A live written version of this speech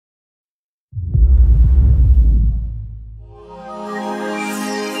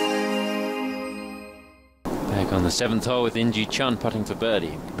7th hole with Gee Chun putting for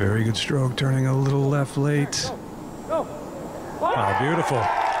birdie. Very good stroke, turning a little left late. Ah, beautiful.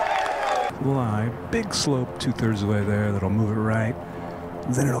 Lie, big slope 2/3 of the way there. That'll move it right.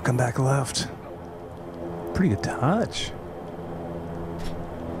 Then it'll come back left. Pretty good touch.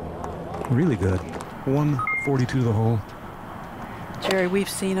 Really good. 142 to the hole. Jerry, we've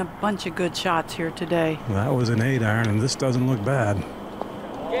seen a bunch of good shots here today. That was an 8-iron, and this doesn't look bad.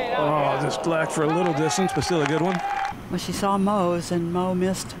 Oh, just black for a little distance, but still a good one. Well, she saw Mo's, and Mo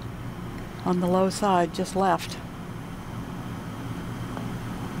missed on the low side, just left.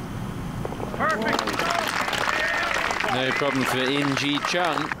 No problem for Gee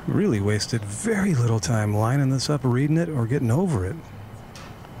Chun. Really wasted very little time lining this up, reading it, or getting over it.